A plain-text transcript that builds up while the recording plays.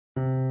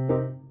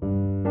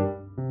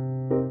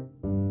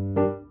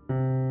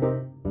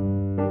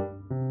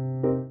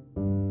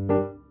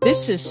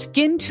This is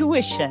Skin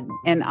Tuition,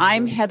 and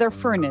I'm Heather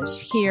Furnas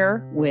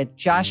here with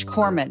Josh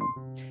Korman.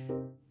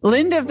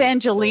 Linda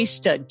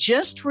Evangelista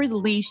just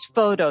released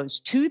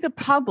photos to the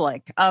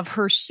public of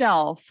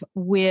herself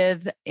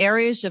with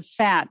areas of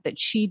fat that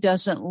she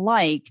doesn't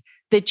like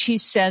that she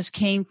says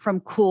came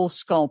from Cool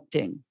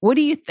Sculpting. What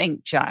do you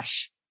think,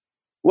 Josh?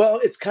 Well,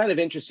 it's kind of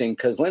interesting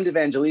because Linda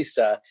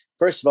Evangelista,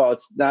 first of all,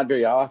 it's not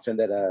very often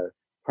that a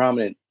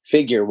prominent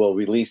figure will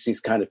release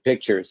these kind of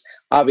pictures.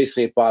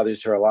 Obviously, it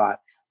bothers her a lot.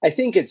 I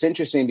think it's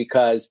interesting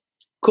because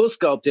Cool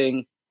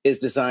Sculpting is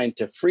designed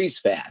to freeze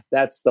fat.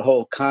 That's the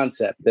whole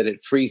concept, that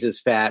it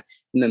freezes fat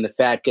and then the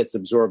fat gets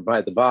absorbed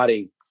by the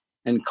body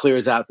and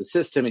clears out the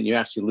system and you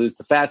actually lose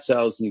the fat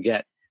cells and you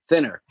get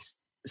thinner.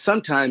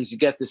 Sometimes you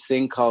get this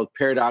thing called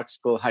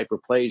paradoxical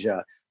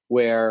hyperplasia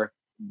where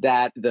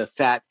the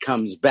fat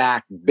comes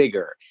back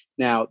bigger.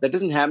 Now, that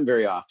doesn't happen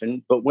very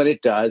often, but when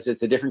it does,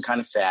 it's a different kind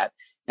of fat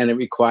and it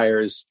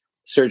requires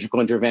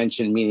surgical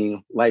intervention,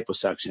 meaning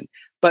liposuction.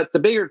 But the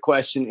bigger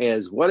question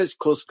is, what does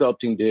Cool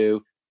Sculpting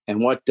do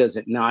and what does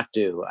it not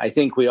do? I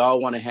think we all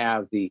want to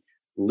have the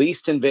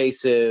least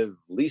invasive,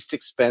 least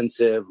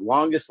expensive,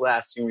 longest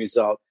lasting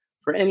result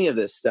for any of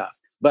this stuff.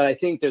 But I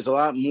think there's a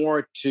lot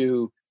more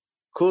to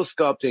Cool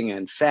Sculpting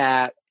and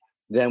fat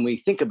than we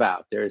think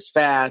about. There's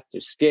fat,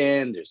 there's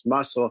skin, there's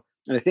muscle.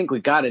 And I think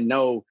we got to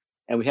know,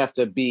 and we have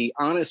to be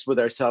honest with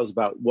ourselves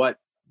about what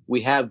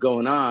we have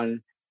going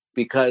on,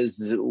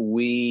 because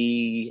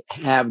we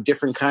have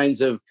different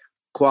kinds of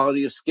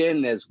quality of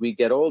skin as we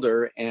get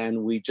older,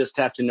 and we just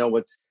have to know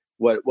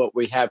what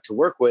we have to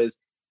work with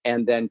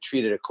and then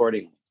treat it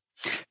accordingly.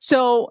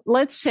 So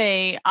let's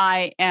say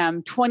I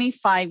am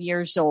 25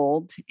 years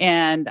old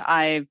and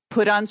I've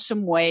put on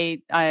some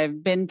weight.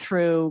 I've been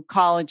through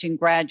college and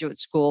graduate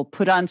school,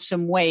 put on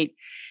some weight,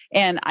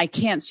 and I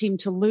can't seem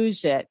to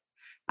lose it.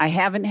 I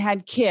haven't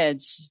had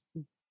kids.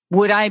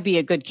 Would I be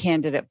a good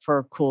candidate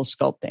for Cool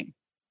Sculpting?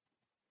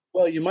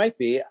 Well, you might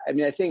be. I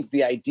mean, I think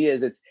the idea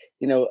is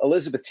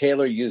Elizabeth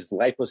Taylor used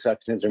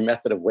liposuction as her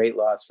method of weight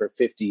loss for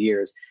 50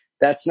 years.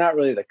 That's not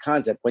really the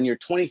concept. When you're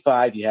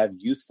 25, you have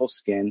youthful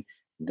skin.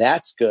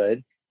 That's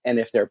good. And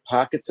if there are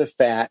pockets of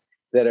fat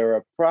that are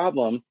a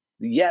problem,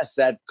 yes,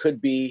 that could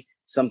be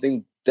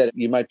something that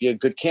you might be a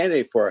good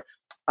candidate for.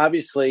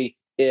 Obviously,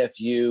 if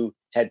you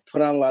had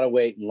put on a lot of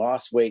weight and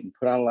lost weight and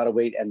put on a lot of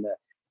weight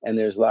and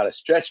there's a lot of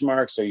stretch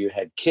marks, or you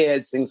had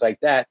kids, things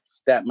like that,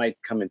 that might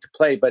come into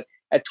play. But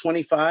at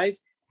 25,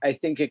 I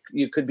think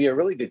you could be a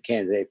really good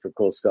candidate for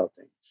Cool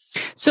Sculpting.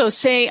 So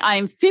say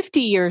I'm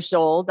 50 years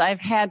old, I've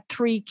had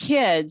 3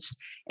 kids,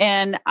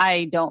 and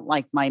I don't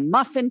like my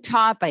muffin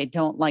top. I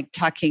don't like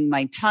tucking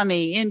my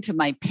tummy into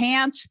my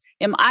pants.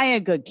 Am I a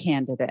good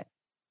candidate?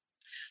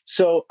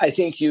 So I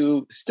think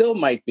you still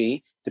might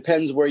be.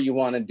 Depends where you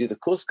want to do the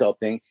Cool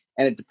Sculpting.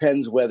 And it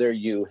depends whether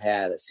you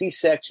had a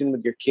C-section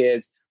with your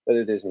kids,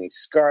 whether there's any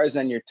scars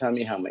on your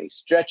tummy, how many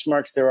stretch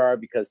marks there are,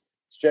 because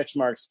stretch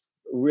marks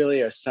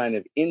really are a sign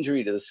of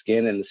injury to the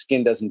skin, and the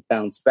skin doesn't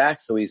bounce back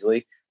so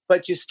easily.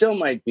 But you still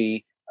might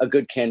be a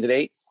good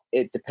candidate.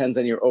 It depends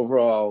on your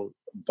overall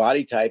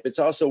body type. It's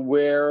also,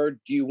 where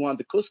do you want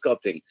the Cool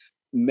Sculpting?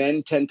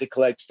 Men tend to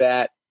collect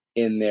fat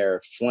in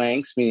their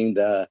flanks, meaning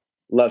the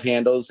love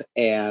handles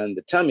and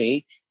the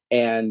tummy,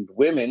 and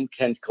women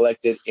tend to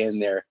collect it in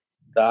their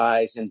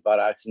thighs and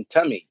buttocks and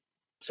tummy.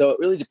 So it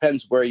really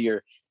depends where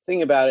you're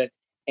thinking about it.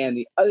 And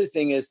the other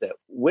thing is that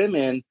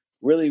women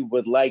really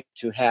would like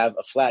to have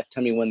a flat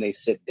tummy when they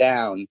sit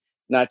down,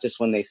 not just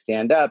when they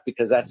stand up,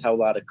 because that's how a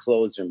lot of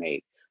clothes are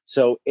made.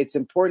 So it's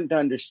important to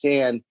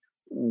understand,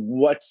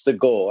 what's the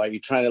goal? Are you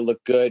trying to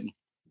look good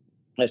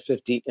at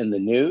 50 in the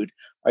nude?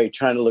 Are you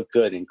trying to look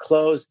good in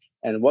clothes?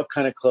 And what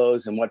kind of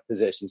clothes and what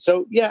position?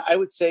 So yeah, I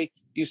would say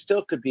you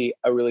still could be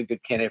a really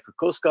good candidate for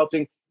Cool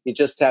Sculpting. You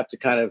just have to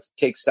kind of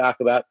take stock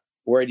about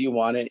where do you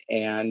want it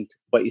and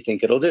what you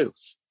think it'll do.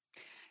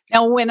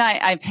 Now, when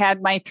I've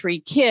had my 3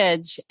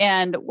 kids,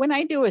 and when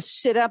I do a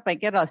sit-up, I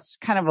get a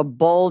kind of a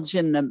bulge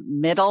in the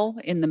middle,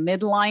 in the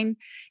midline.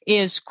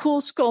 Is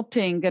Cool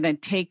Sculpting going to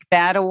take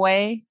that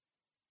away?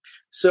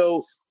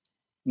 So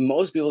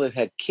most people that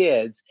had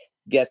kids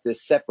get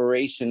this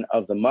separation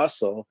of the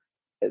muscle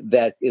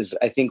that is,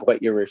 I think,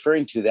 what you're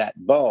referring to, that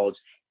bulge.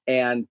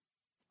 And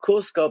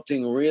Cool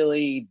Sculpting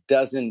really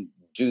doesn't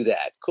do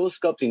that. Cool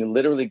Sculpting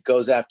literally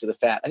goes after the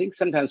fat. I think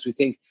sometimes we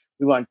think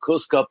we want Cool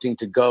Sculpting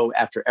to go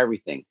after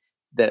everything,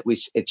 that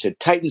it should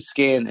tighten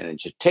skin and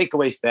it should take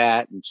away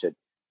fat and should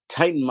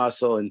tighten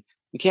muscle. And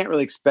you can't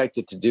really expect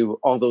it to do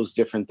all those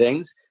different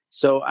things.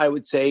 So I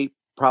would say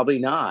probably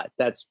not.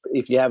 That's,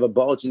 if you have a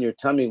bulge in your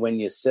tummy when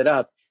you sit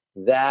up,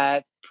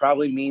 that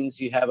probably means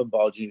you have a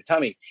bulge in your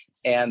tummy.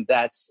 And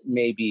that's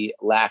maybe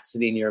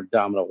laxity in your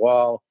abdominal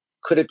wall.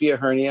 Could it be a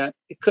hernia?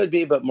 It could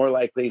be, but more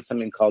likely it's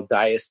something called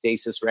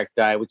diastasis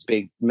recti, which is a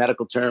big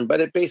medical term,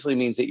 but it basically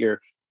means that your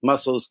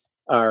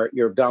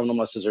abdominal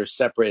muscles are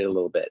separated a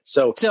little bit.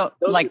 So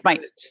like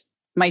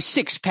my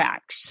 6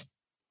 packs.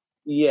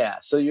 Yeah,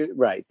 so you're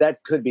right.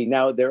 That could be.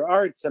 Now, there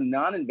are some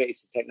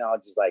non-invasive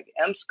technologies like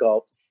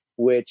M-Sculpt,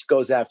 which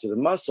goes after the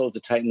muscle to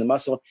tighten the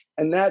muscle,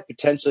 and that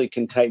potentially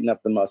can tighten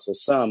up the muscle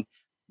some.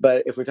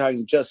 But if we're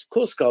talking just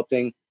cool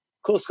sculpting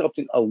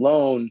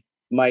alone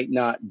might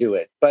not do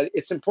it. But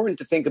it's important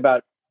to think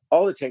about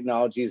all the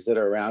technologies that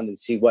are around and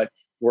see what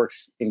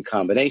works in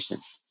combination.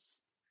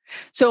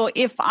 So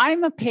if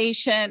I'm a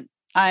patient,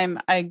 I'm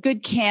a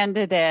good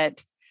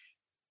candidate,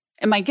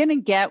 am I going to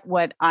get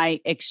what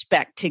I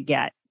expect to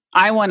get?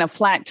 I want a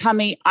flat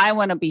tummy. I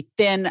want to be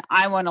thin.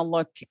 I want to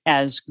look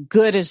as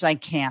good as I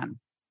can.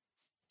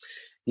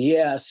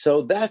 Yeah,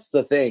 so that's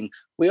the thing.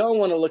 We all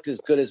want to look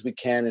as good as we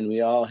can, and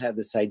we all have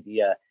this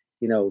idea,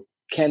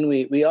 can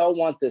we all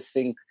want this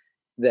thing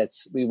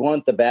we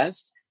want the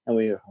best, and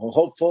we're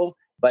hopeful,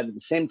 but at the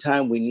same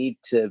time, we need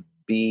to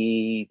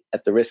be,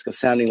 at the risk of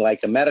sounding like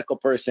a medical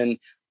person,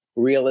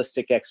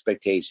 realistic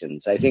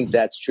expectations. I think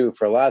that's true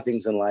for a lot of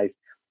things in life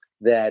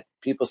that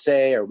people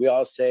say, or we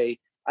all say,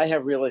 I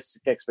have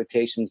realistic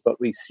expectations,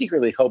 but we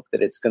secretly hope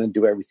that it's going to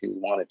do everything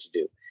we want it to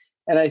do.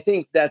 And I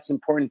think that's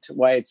important to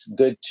why it's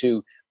good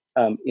to,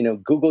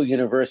 Google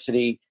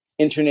University,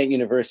 Internet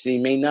University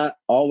may not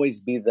always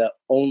be the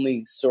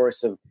only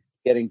source of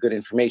getting good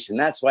information.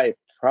 That's why it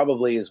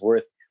probably is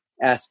worth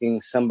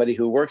asking somebody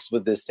who works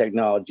with this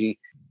technology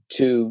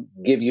to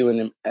give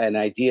you an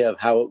idea of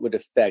how it would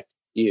affect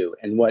you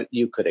and what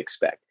you could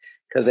expect.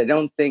 Because I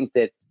don't think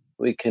that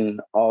we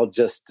can all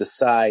just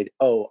decide,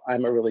 oh,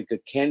 I'm a really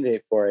good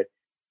candidate for it,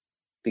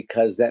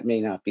 because that may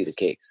not be the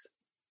case.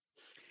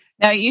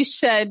 Now, you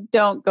said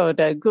don't go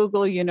to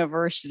Google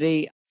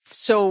University.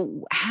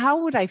 So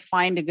how would I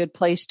find a good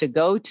place to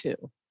go to?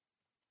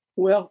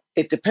 Well,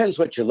 it depends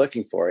what you're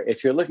looking for.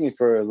 If you're looking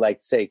for,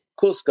 like, say,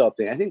 cool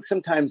sculpting, I think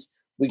sometimes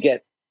we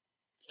get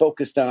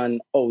focused on,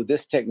 oh,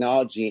 this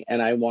technology,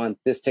 and I want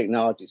this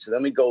technology. So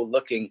then we go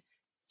looking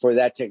for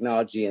that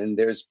technology, and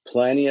there's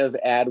plenty of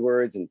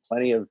AdWords and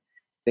plenty of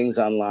things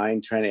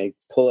online trying to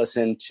pull us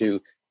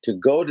into to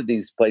go to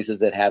these places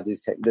that have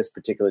this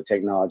particular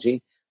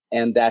technology.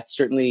 And that's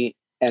certainly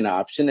an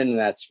option, and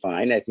that's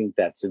fine. I think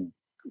that's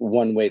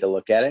one way to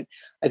look at it.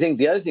 I think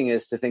the other thing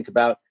is to think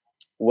about,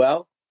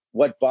 well,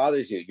 what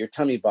bothers you? Your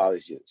tummy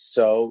bothers you.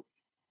 So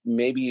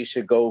maybe you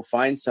should go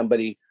find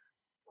somebody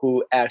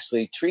who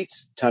actually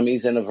treats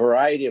tummies in a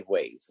variety of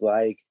ways,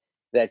 like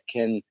that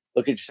can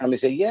look at your tummy and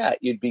say, yeah,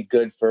 you'd be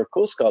good for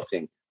cool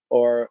sculpting.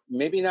 Or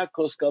maybe not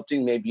cool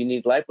sculpting, maybe you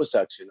need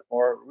liposuction,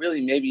 or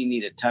really maybe you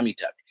need a tummy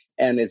tuck.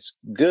 And it's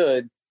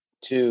good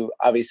to,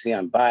 obviously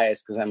I'm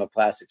biased because I'm a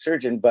plastic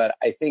surgeon, but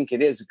I think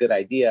it is a good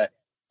idea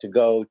to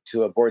go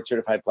to a board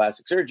certified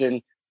plastic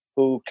surgeon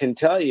who can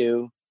tell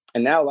you,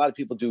 and now a lot of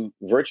people do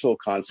virtual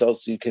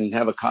consults, so you can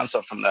have a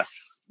consult from the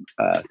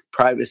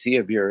privacy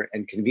of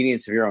and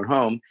convenience of your own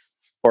home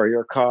or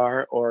your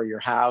car or your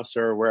house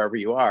or wherever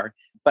you are.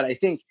 But I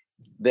think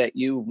that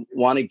you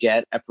want to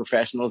get a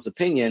professional's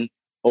opinion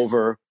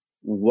over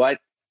what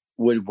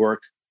would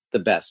work the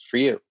best for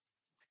you.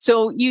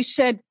 So you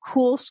said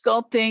cool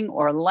sculpting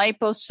or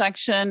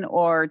liposuction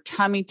or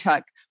tummy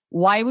tuck.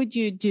 Why would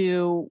you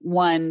do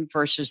one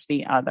versus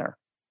the other?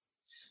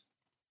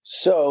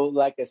 So,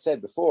 like I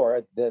said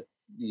before, that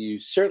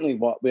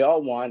we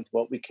all want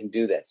what we can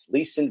do that's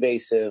least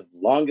invasive,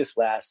 longest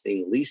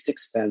lasting, least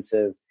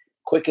expensive,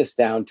 quickest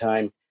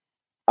downtime.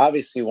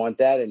 Obviously, we want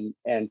that,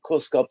 and cool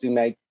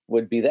sculpting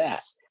would be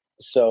that.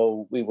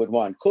 So we would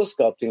want cool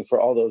sculpting for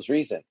all those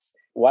reasons.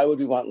 Why would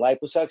we want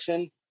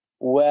liposuction?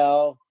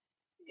 Well,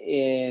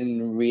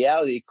 in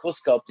reality, cool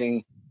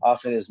sculpting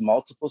often is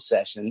multiple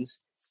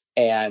sessions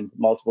and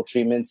multiple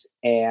treatments,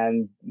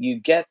 and you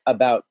get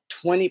about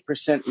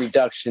 20%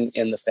 reduction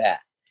in the fat.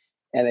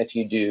 And if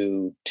you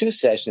do 2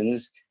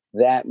 sessions,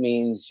 that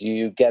means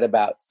you get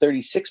about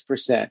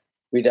 36%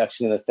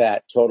 reduction in the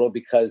fat total,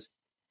 because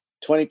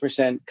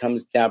 20%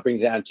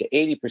 brings down to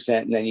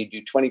 80%, and then you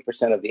do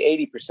 20% of the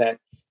 80%,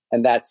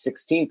 and that's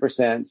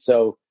 16%.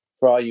 So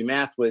for all you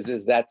math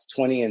whizzes, that's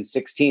 20 and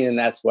 16, and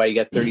that's why you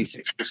get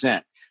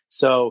 36%.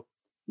 So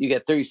you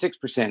get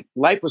 36%.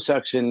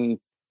 Liposuction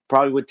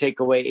probably would take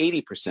away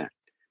 80%.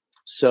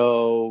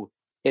 So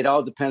it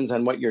all depends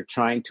on what you're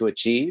trying to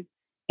achieve.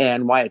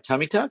 And why a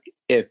tummy tuck?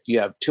 If you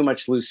have too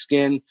much loose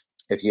skin,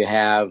 if you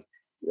have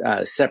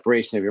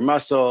separation of your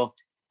muscle,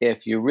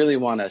 if you really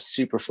want a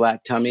super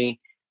flat tummy,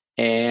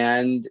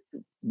 and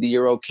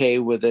you're okay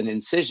with an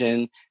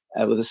incision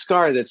with a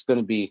scar that's going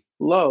to be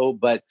low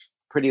but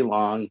pretty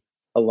long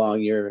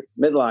along your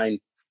midline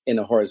in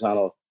a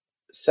horizontal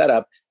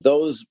setup,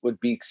 those would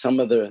be some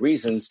of the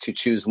reasons to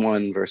choose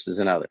one versus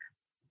another.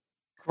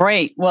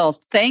 Great. Well,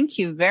 thank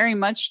you very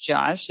much,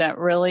 Josh. That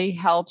really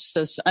helps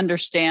us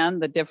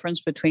understand the difference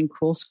between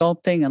cool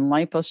sculpting and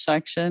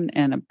liposuction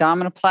and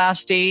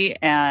abdominoplasty.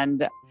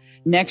 And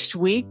next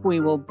week, we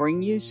will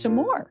bring you some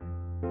more.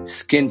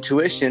 Skin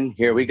tuition.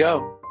 Here we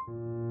go.